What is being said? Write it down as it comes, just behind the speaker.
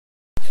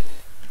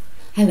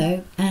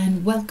Hello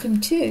and welcome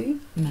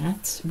to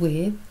Maths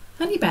with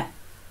Honeybear.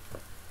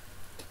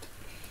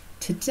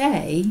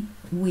 Today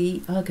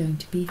we are going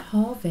to be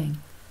halving,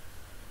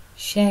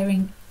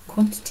 sharing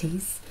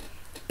quantities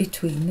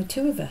between the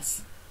two of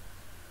us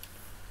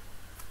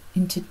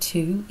into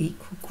two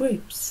equal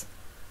groups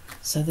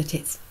so that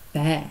it's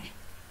fair.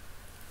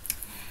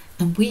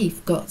 And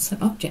we've got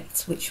some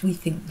objects which we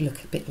think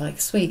look a bit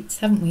like sweets,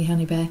 haven't we,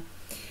 Honeybear?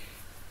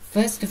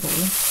 First of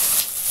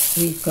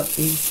all, we've got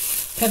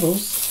these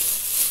pebbles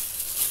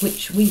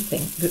which we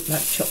think look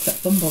like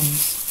chocolate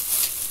bonbons.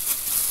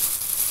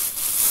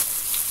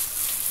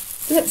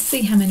 So let's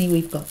see how many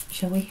we've got,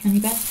 shall we,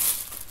 Honeybear?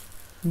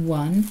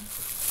 1,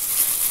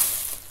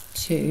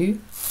 2,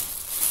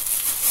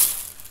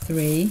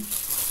 3,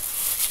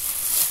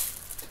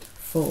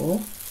 4,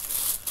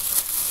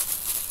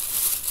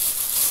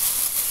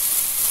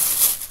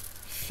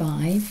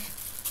 5,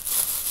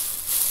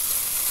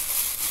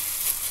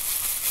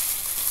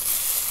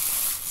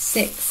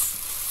 6.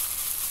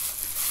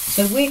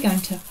 So we're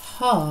going to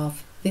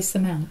halve this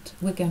amount.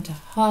 We're going to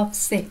halve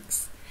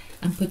 6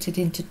 and put it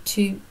into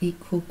two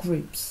equal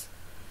groups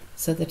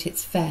so that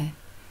it's fair.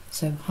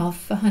 So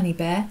half for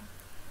Honeybear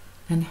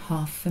and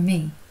half for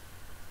me.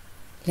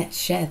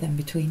 Let's share them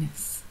between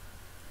us.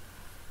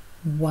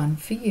 1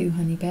 for you,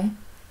 Honeybear.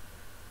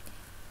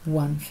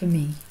 1 for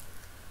me.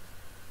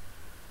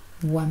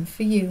 1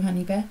 for you,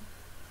 Honeybear.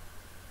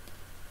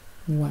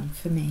 1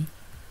 for me.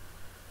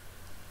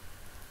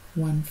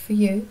 1 for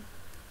you.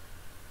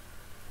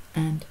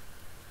 And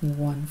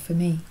 1 for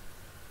me.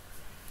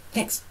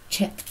 Let's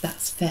check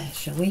that's fair,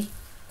 shall we?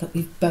 That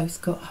we've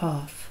both got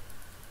half.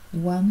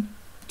 1,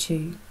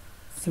 2,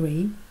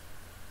 3.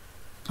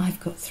 I've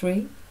got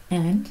 3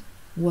 and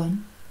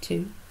 1,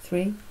 2,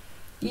 3.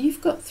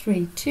 You've got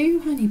 3 too,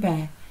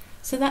 Honeybear.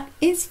 So that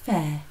is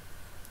fair.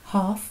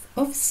 Half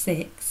of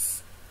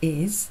 6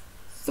 is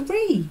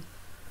 3.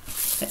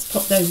 Let's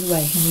pop those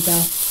away,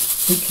 Honeybear.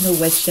 We can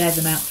always share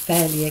them out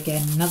fairly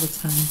again another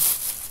time.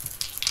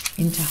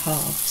 Into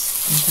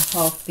halves, into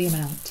half the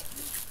amount.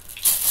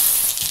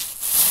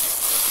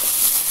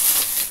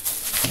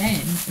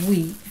 Then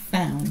we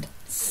found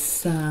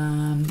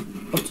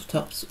some bottle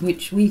tops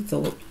which we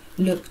thought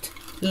looked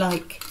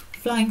like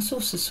flying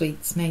saucer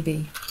sweets,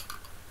 maybe.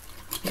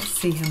 Let's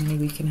see how many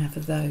we can have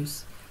of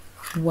those.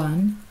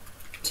 1,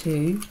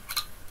 2,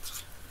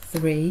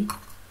 3,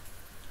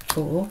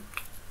 4,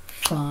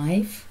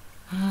 5,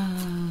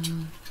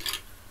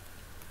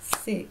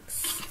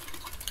 6,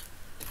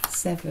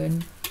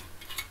 7,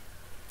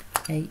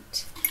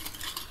 8,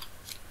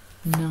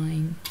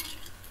 9,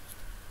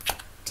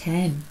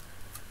 10.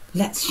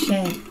 Let's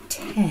share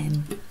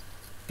 10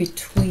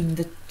 between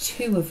the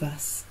two of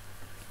us.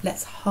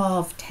 Let's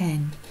halve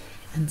 10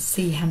 and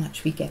see how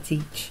much we get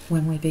each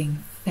when we're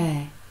being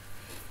fair.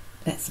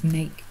 Let's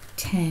make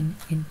 10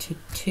 into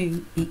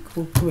two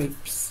equal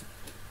groups.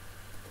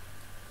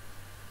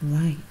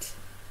 Right.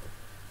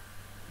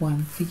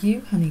 1 for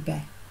you,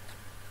 Honeybear.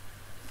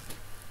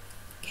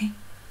 Okay.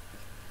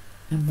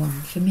 And 1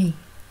 for me.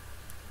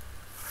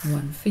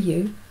 1 for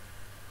you,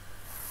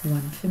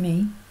 1 for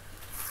me,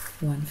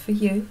 1 for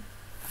you,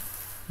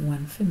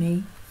 1 for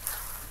me,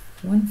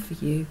 1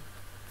 for you,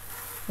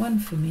 1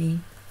 for me,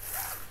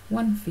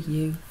 1 for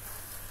you,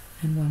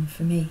 and 1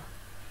 for me.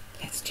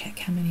 Let's check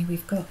how many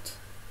we've got.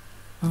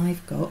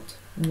 I've got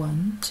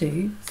 1,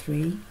 2,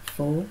 3,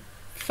 4,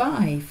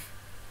 5.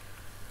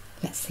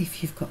 Let's see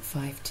if you've got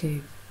 5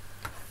 too.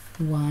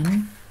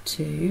 1,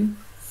 2,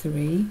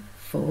 3,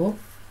 4,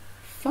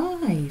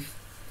 5.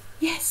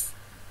 Yes!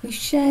 We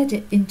shared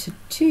it into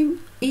two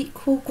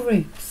equal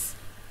groups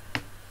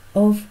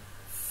of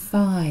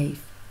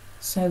 5.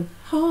 So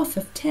half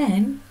of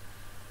 10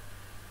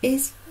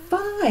 is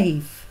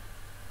 5.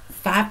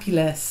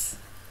 Fabulous.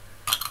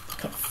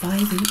 Got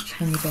 5 each,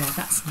 Honeybear.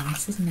 That's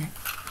nice, isn't it?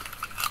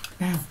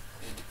 Now,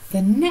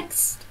 the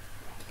next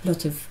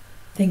lot of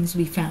things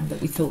we found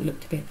that we thought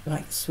looked a bit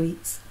like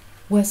sweets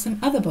were some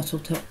other bottle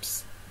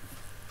tops.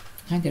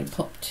 I'm going to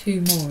pop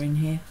 2 more in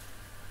here.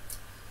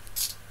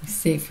 Let's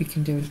see if we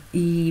can do an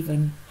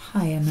even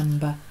higher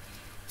number.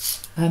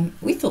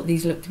 We thought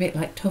these looked a bit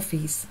like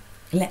toffees.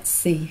 Let's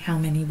see how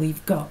many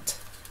we've got.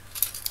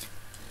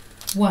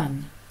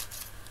 1,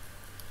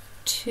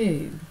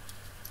 2,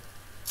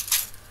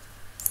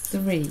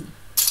 3,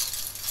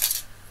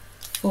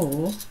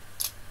 4,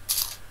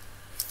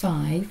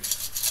 5,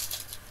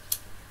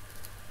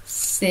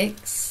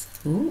 6,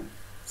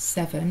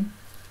 7,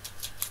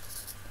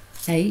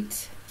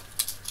 8,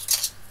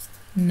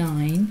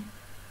 9,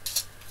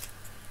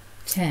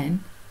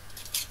 10,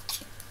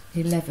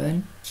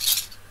 11,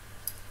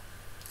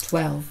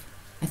 12.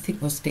 I think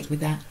we'll stick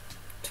with that.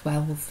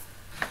 12.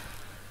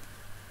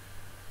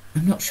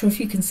 I'm not sure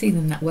if you can see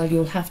them that well.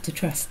 You'll have to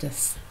trust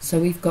us. So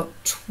we've got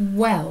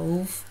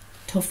 12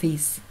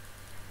 toffees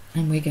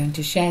and we're going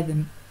to share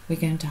them. We're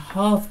going to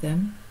halve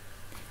them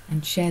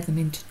and share them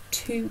into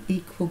two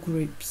equal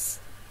groups.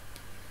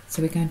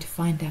 So we're going to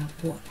find out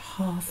what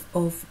half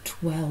of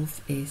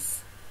 12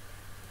 is.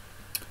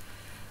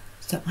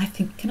 So I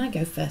think, can I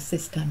go first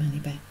this time,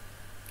 Honeybear?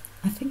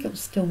 I think it will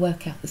still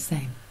work out the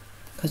same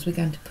because we're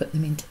going to put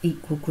them into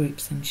equal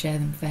groups and share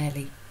them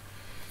fairly.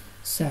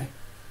 So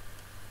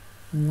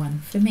 1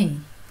 for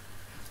me,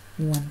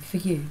 1 for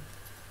you,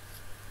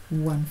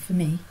 1 for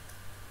me,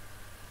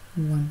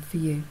 1 for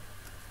you,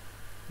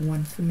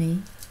 1 for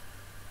me,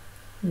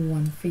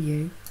 1 for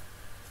you,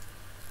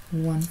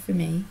 1 for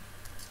me,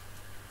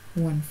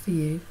 1 for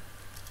you,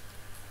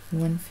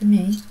 1 for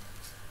me,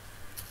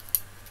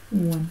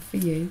 1 for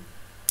you,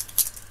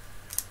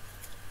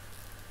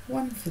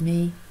 1 for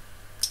me,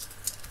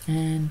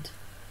 and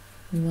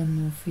 1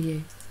 more for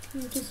you.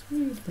 Can you just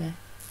move there?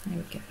 There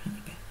we go,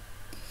 honey bear.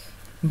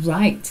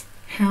 Right,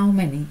 how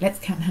many? Let's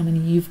count how many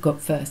you've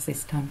got first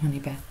this time, honey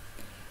bear.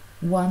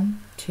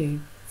 1, 2,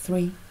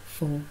 3,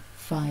 4,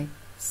 5,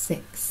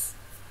 6.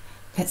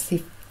 Let's see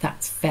if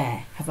that's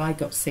fair. Have I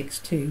got 6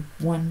 too?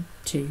 1,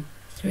 2,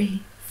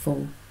 3,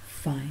 4,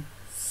 5,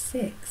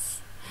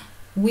 6.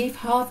 We've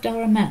halved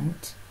our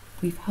amount.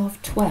 We've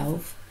halved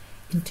 12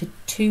 into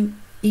 2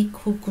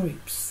 equal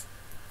groups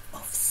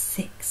of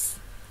 6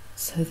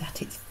 so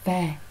that it's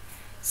fair.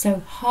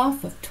 So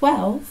half of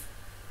 12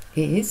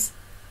 is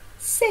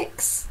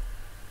 6.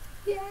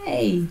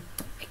 Yay!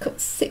 We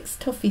got 6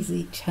 toffees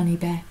each, honey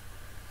bear.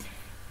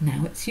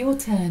 Now it's your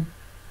turn.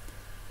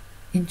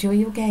 Enjoy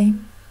your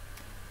game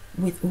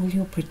with all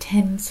your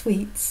pretend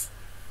sweets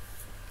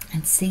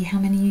and see how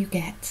many you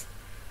get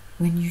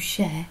when you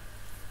share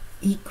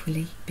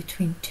equally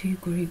between 2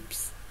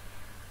 groups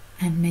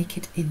and make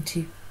it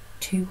into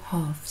 2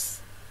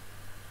 halves.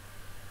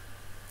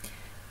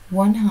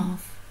 1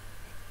 half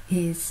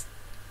is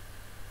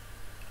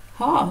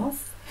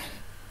half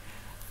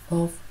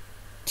of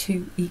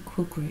 2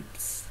 equal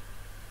groups.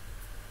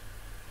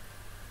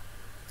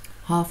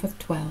 Half of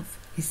 12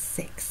 is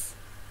 6.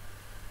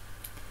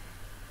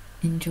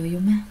 Enjoy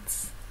your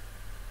maths,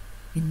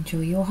 enjoy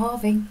your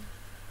halving,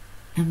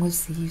 and we'll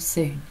see you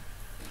soon.